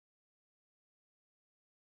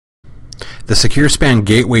The Secure Span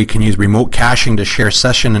Gateway can use remote caching to share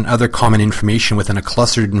session and other common information within a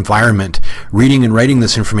clustered environment, reading and writing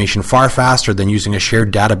this information far faster than using a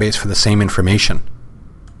shared database for the same information.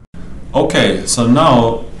 Okay, so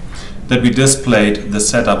now that we displayed the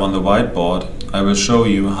setup on the whiteboard, I will show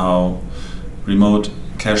you how remote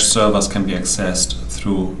cache servers can be accessed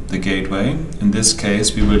through the gateway. In this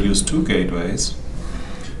case, we will use two gateways.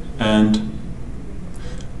 And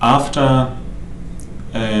after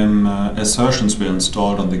assertions were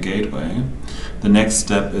installed on the gateway, the next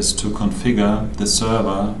step is to configure the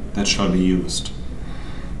server that shall be used.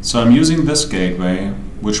 So I'm using this gateway,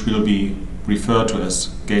 which will be referred to as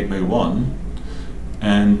Gateway 1,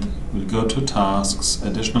 and we'll go to Tasks,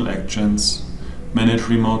 Additional Actions, Manage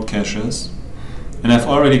Remote Caches, and I've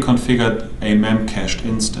already configured a Memcached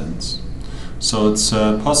instance. So it's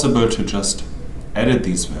possible to just edit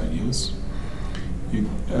these values. You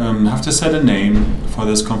have to set a name for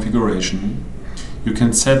this configuration. You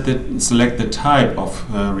can select the type of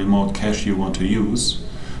remote cache you want to use.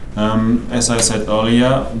 As I said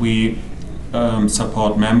earlier, we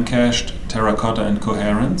support Memcached, Terracotta and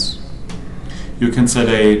Coherence. You can set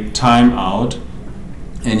a timeout,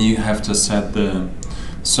 and you have to set the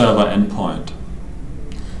server endpoint.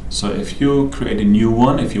 So if you create a new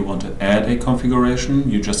one, if you want to add a configuration,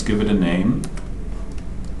 you just give it a name.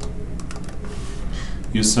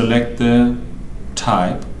 You select the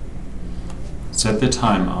type, set the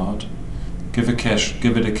timeout, give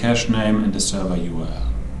it a cache name and the server URL.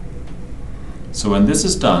 So when this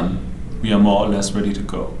is done, we are more or less ready to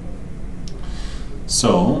go.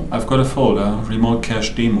 So I've got a folder, Remote Cache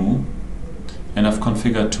Demo, and I've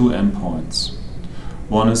configured two endpoints.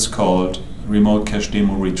 One is called Remote Cache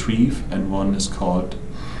Demo Retrieve and one is called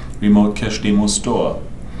Remote Cache Demo Store.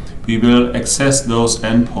 We will access those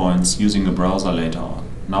endpoints using a browser later on.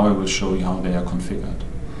 Now I will show you how they are configured.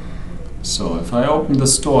 So if I open the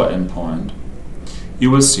store endpoint,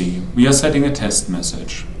 you will see we are setting a test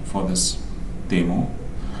message for this demo,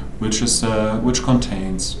 which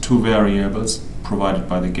contains two variables provided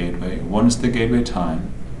by the gateway. One is the gateway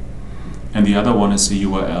time, and the other one is the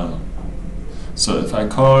URL. So if I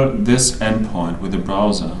call this endpoint with the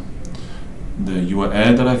browser, the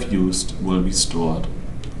URL that I've used will be stored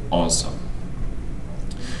also.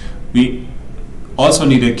 We also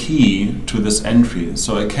need a key to this entry.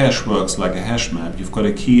 So a cache works like a hash map. You've got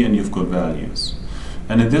a key and you've got values.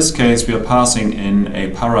 And in this case, we are passing in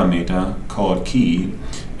a parameter called key,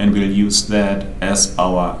 and we'll use that as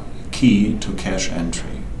our key to cache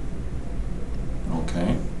entry.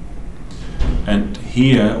 Okay. And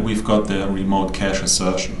here we've got the remote cache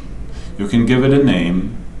assertion. You can give it a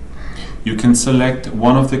name. You can select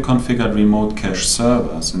one of the configured remote cache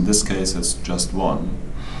servers. In this case, it's just one.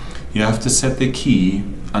 You have to set the key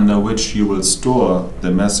under which you will store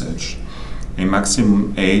the message, a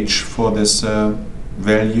maximum age for this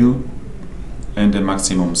value, and a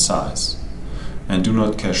maximum size. And do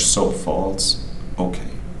not cache so false.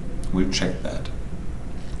 Okay, we'll check that.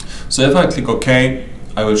 So if I click OK,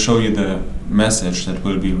 I will show you the message that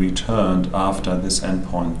will be returned after this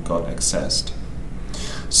endpoint got accessed.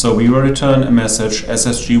 So we will return a message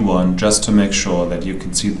SSG1 just to make sure that you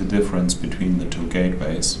can see the difference between the two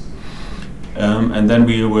gateways. And then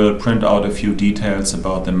we will print out a few details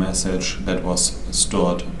about the message that was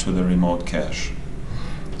stored to the remote cache.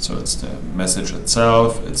 So it's the message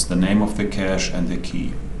itself, it's the name of the cache and the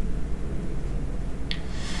key.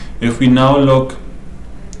 If we now look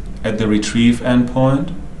at the retrieve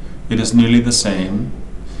endpoint, it is nearly the same.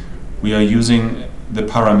 We are using the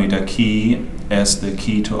parameter key as the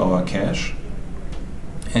key to our cache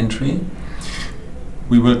entry.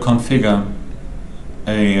 We will configure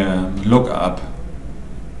a lookup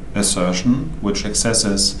assertion which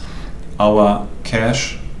accesses our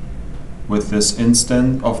cache with this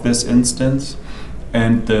instance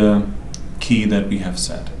and the key that we have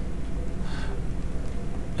set.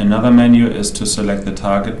 Another menu is to select the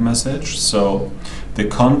target message. So the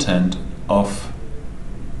content of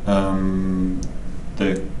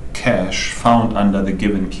the cache found under the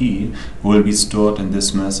given key will be stored in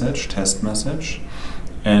this message, test message,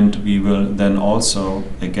 and we will then also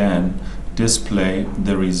again display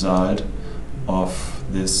the result of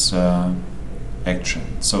this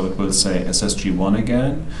action. So it will say SSG1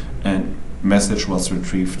 again and message was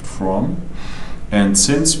retrieved from. And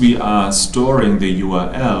since we are storing the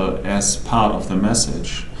URL as part of the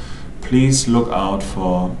message, please look out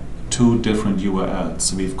for two different URLs.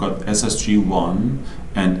 So we've got SSG1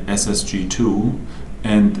 and SSG2,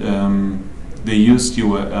 and the used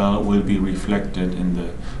URL will be reflected in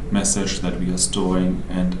the message that we are storing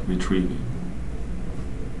and retrieving.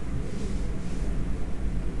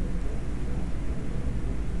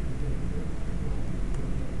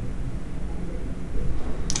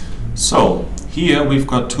 So here we've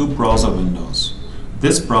got two browser windows.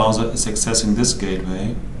 This browser is accessing this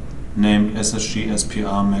gateway named SSG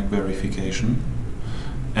SPR MAC verification,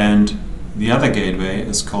 and the other gateway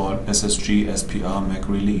is called SSG SPR MAC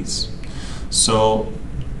release. So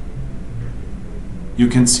you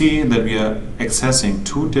can see that we are accessing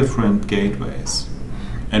two different gateways,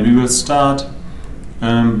 and we will start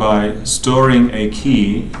by storing a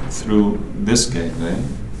key through this gateway.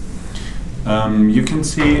 You can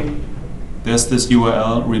see there's this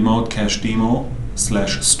URL remotecached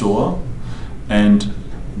demo/store and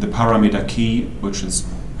the parameter key, which has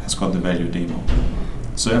got the value demo.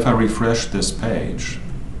 So if I refresh this page,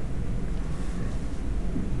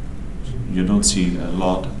 you don't see a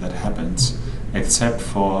lot that happens except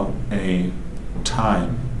for a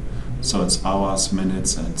time. So it's hours,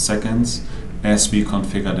 minutes, and seconds as we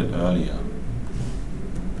configured it earlier.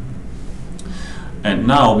 And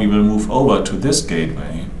now we will move over to this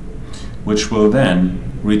gateway, which will then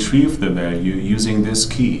retrieve the value using this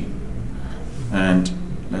key. And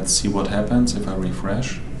let's see what happens if I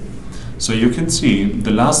refresh. So you can see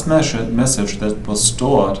the last message that was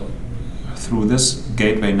stored through this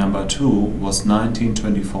gateway number 2 was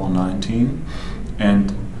 192419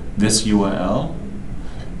 and this URL,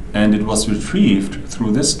 and it was retrieved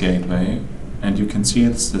through this gateway, and you can see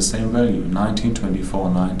it's the same value,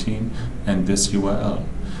 192419 and this URL.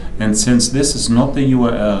 And since this is not the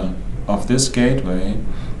URL of this gateway,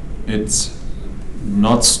 it's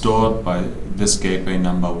not stored by this gateway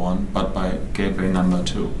number 1 but by gateway number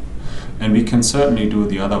 2. And we can certainly do it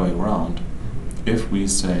the other way around. If we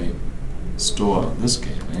say store this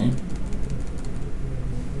gateway,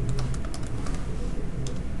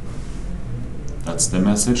 that's the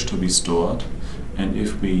message to be stored, and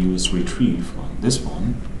if we use retrieve on this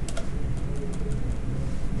one,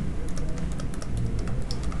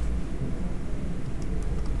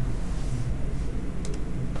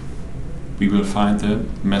 we will find the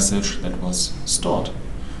message that was stored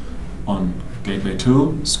on gateway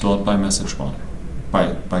 2, stored by message 1,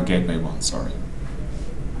 by gateway 1, sorry.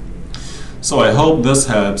 So I hope this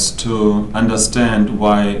helps to understand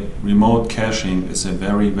why remote caching is a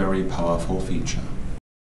very, very powerful feature.